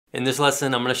In this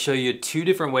lesson, I'm going to show you 2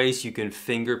 different ways you can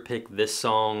finger pick this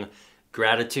song,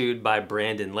 Gratitude by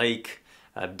Brandon Lake.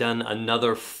 I've done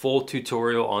another full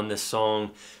tutorial on this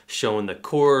song showing the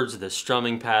chords, the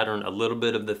strumming pattern, a little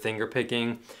bit of the finger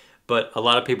picking, but a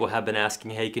lot of people have been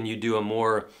asking, hey, can you do a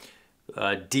more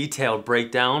detailed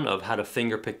breakdown of how to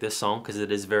finger pick this song, because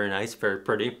it is very nice, very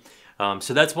pretty.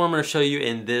 So that's what I'm going to show you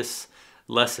in this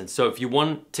lesson. So if you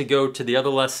want to go to the other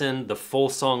lesson, the full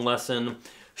song lesson,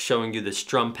 showing you the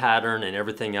strum pattern and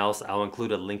everything else, I'll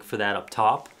include a link for that up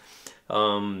top.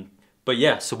 But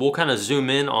yeah, so we'll kind of zoom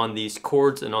in on these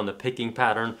chords and on the picking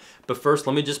pattern. But first,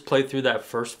 let me just play through that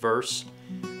first verse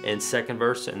and second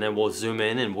verse, and then we'll zoom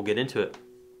in and we'll get into it.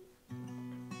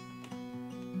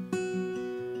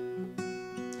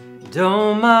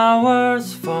 Don't my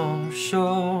words fall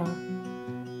short,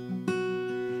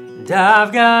 and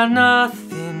I've got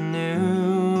nothing new.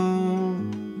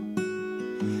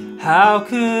 How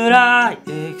could I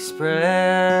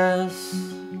express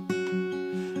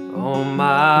all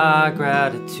my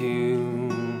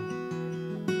gratitude?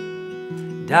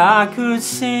 And I could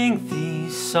sing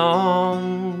these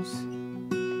songs,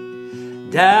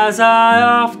 and as I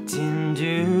often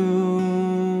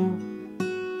do,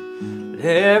 but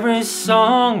every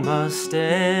song must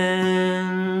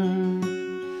end,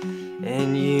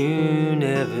 and you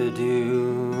never do.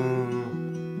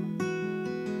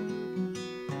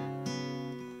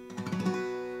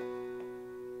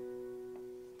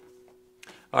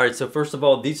 Alright, so first of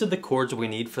all, these are the chords we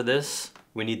need for this.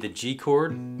 We need the G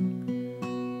chord.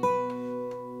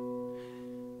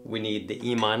 We need the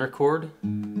E minor chord.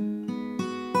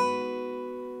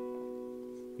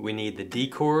 We need the D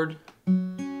chord.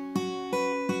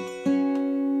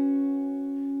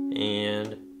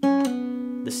 And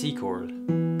the C chord.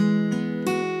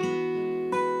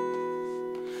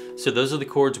 So those are the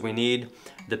chords we need.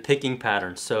 The picking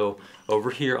pattern. So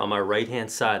over here on my right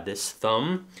hand side, this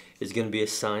thumb is going to be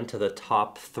assigned to the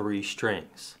top 3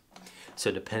 strings.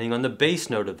 So depending on the bass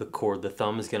note of the chord, the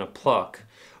thumb is going to pluck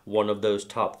one of those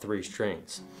top 3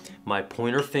 strings. My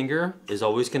pointer finger is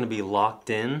always going to be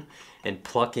locked in and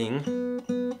plucking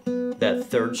that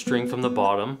 3rd string from the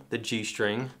bottom, the G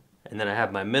string, and then I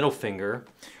have my middle finger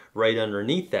right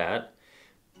underneath that,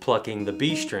 plucking the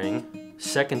B string,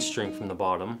 2nd string from the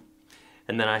bottom,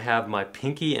 and then I have my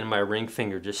pinky and my ring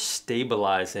finger just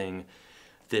stabilizing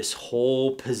this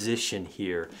whole position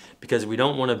here, because we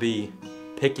don't want to be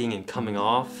picking and coming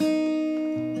off.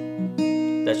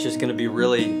 That's just going to be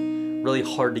really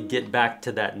hard to get back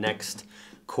to that next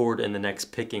chord and the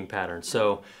next picking pattern.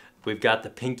 So we've got the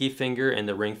pinky finger and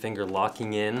the ring finger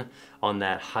locking in on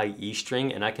that high E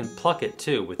string, and I can pluck it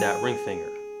too with that ring finger.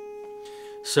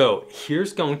 So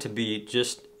here's going to be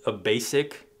just a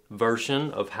basic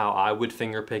version of how I would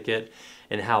finger pick it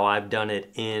and how I've done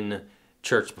it in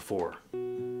church before.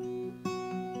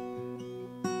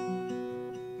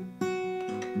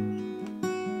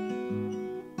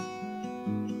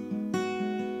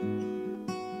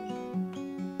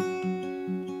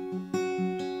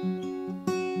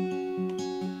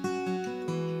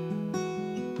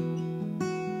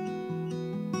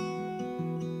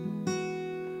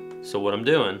 So what I'm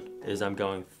doing is I'm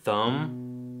going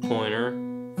thumb, pointer,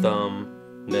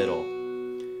 thumb, middle.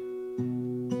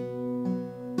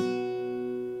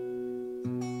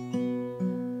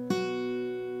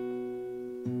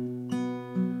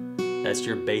 That's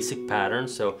your basic pattern.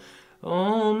 So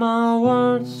all my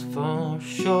words fall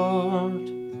short,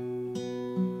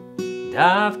 and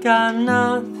I've got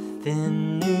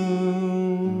nothing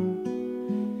new.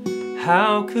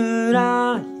 How could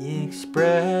I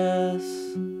express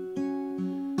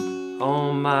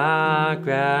all my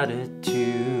gratitude?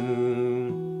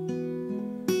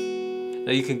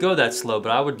 Now you can go that slow,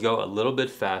 but I would go a little bit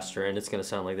faster, and it's going to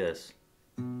sound like this.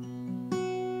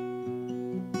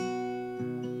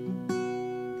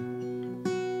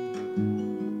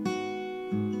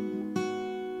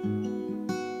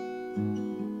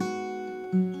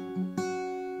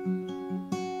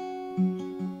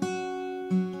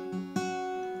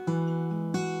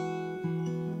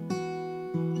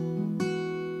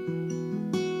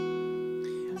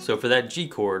 So for that G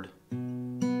chord,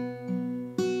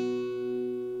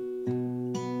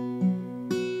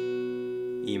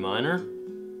 E minor,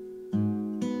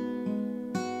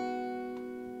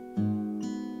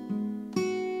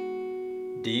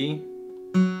 D,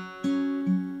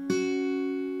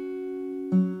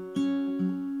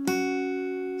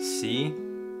 C,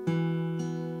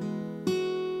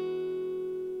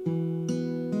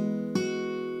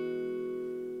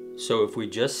 So if we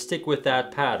just stick with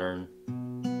that pattern,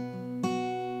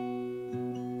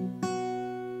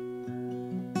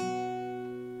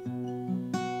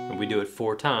 we do it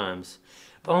 4 times.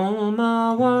 All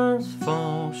my words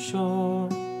fall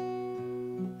short.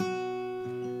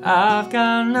 I've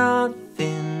got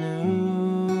nothing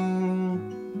new.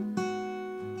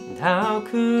 And how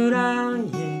could I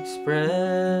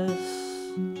express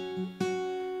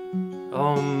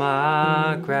all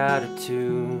my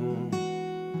gratitude?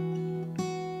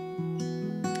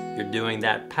 You're doing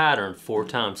that pattern 4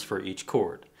 times for each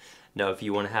chord. Now if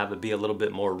you want to have it be a little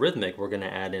bit more rhythmic, we're going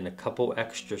to add in a couple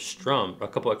extra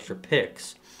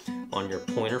picks on your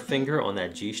pointer finger on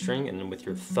that G string, and then with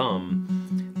your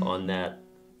thumb on that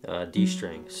D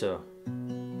string. So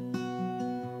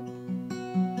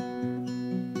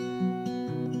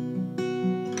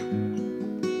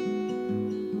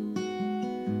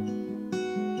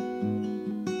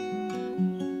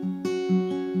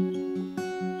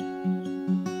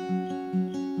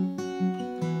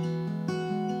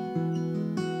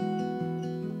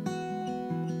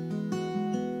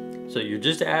you're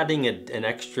just adding an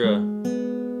extra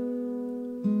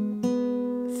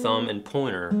thumb and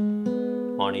pointer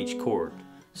on each chord.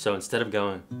 So instead of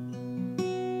going,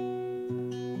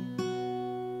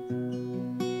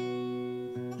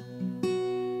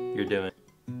 you're doing.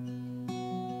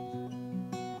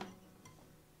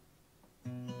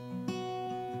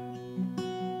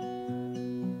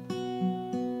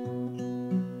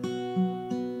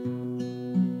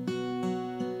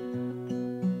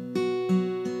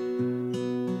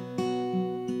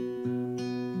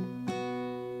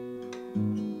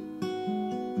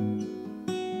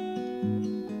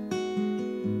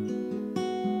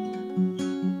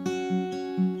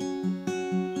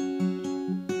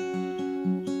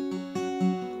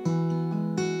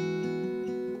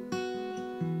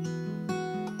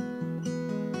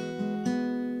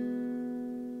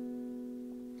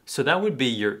 So that would be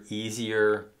your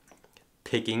easier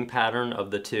picking pattern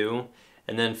of the two.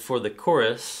 And then for the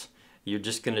chorus, you're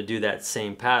just going to do that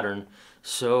same pattern.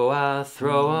 So I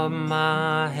throw up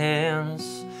my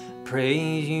hands,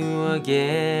 praise you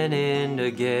again and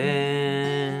again,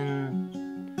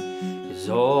 'cause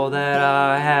all that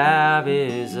I have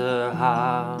is a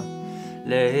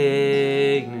hallelujah,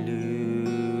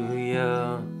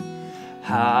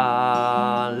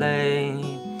 hallelujah.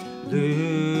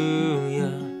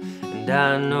 And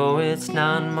I know it's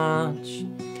not much,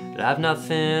 but I've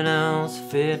nothing else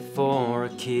fit for a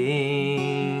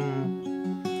king,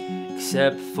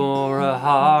 except for a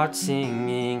heart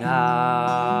singing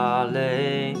hallelujah,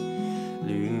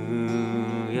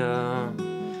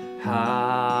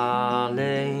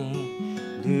 hallelujah.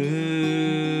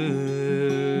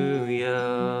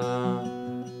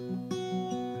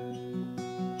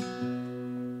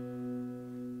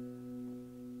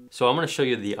 So I'm going to show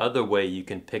you the other way you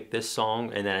can pick this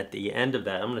song, and then at the end of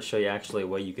that I'm going to show you actually a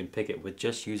way you can pick it with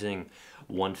just using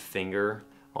one finger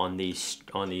on these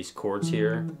chords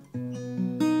here.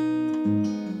 And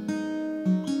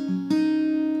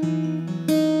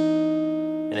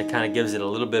it kind of gives it a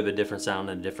little bit of a different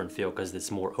sound and a different feel because it's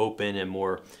more open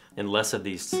and less of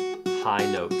these high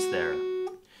notes there.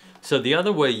 So the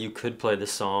other way you could play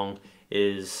this song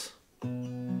is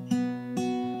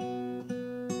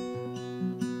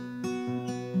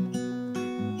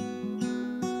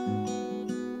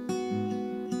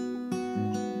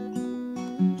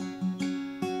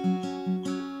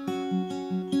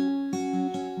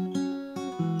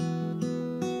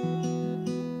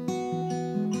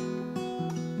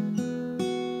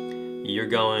you're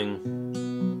going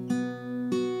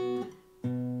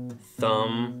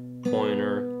thumb,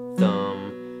 pointer,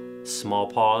 thumb, small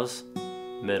pause,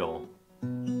 middle.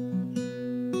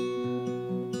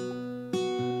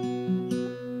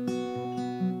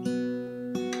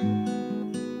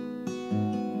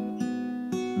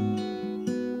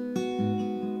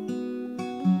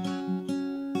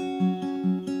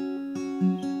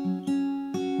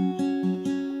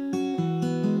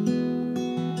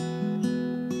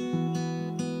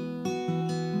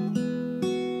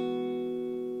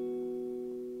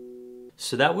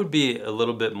 So that would be a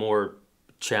little bit more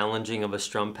challenging of a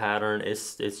strum pattern.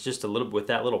 It's just a little with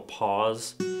that little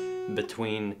pause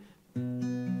between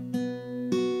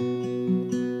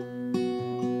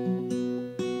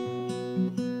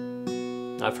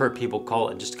I've heard people call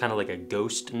it just kind of like a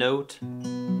ghost note.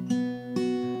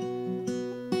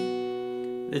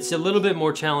 It's a little bit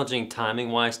more challenging timing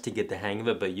wise to get the hang of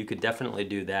it, but you could definitely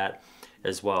do that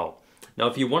as well. Now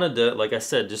if you wanted to, like I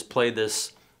said, just play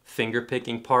this finger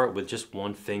picking part with just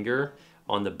one finger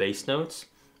on the bass notes,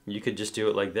 you could just do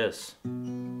it like this.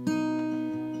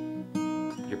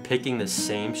 You're picking the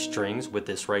same strings with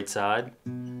this right side,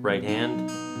 right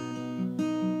hand.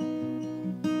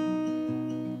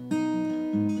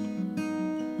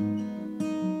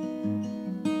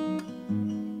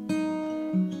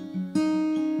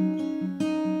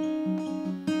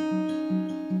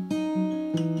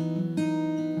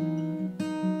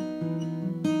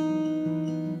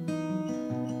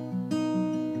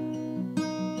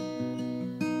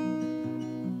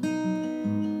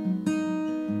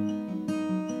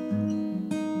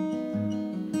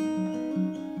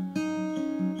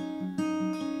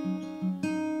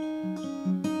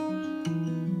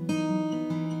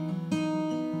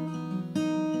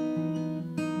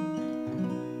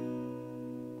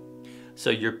 So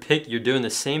you're doing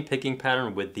the same picking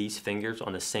pattern with these fingers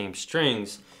on the same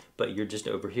strings, but you're just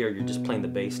over here, you're just playing the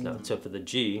bass note. So for the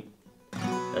G,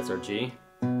 that's our G,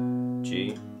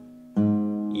 G,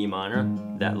 E minor,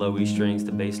 that low E string's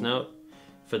the bass note.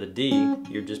 For the D,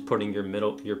 you're just putting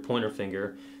your pointer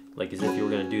finger, like as if you were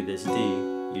gonna do this D,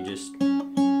 you just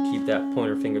keep that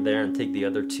pointer finger there and take the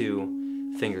other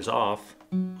two fingers off.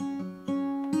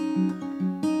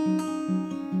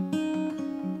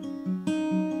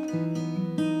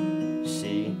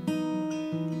 C.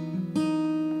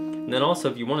 And then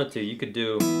also if you wanted to, you could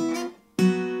do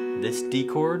this D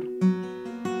chord.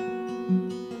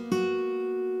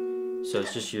 So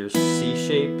it's just your C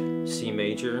shape, C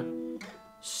major,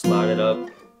 slide it up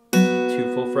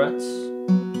 2 full frets.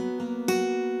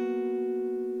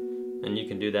 And you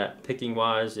can do that picking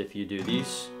wise if you do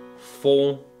these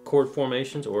full chord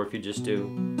formations or if you just do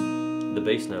the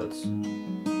bass notes.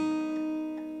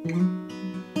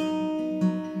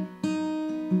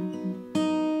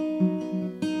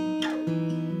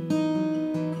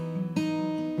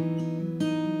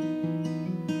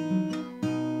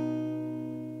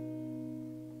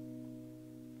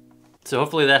 So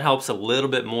hopefully that helps a little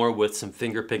bit more with some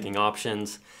finger picking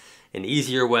options. An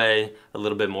easier way, a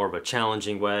little bit more of a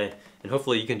challenging way, and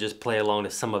hopefully you can just play along to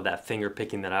some of that finger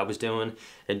picking that I was doing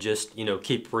and just, you know,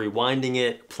 keep rewinding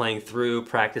it, playing through,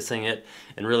 practicing it,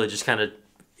 and really just kind of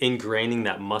ingraining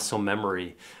that muscle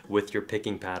memory with your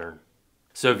picking pattern.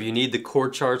 So if you need the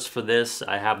chord charts for this,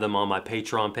 I have them on my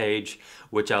Patreon page,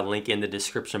 which I'll link in the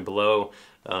description below.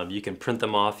 You can print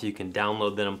them off, you can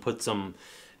download them, put some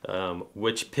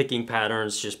which picking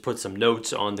patterns, just put some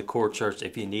notes on the chord charts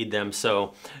if you need them.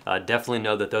 So definitely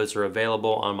know that those are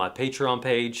available on my Patreon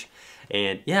page.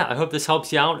 And yeah, I hope this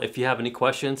helps you out. If you have any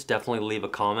questions, definitely leave a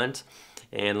comment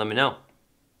and let me know.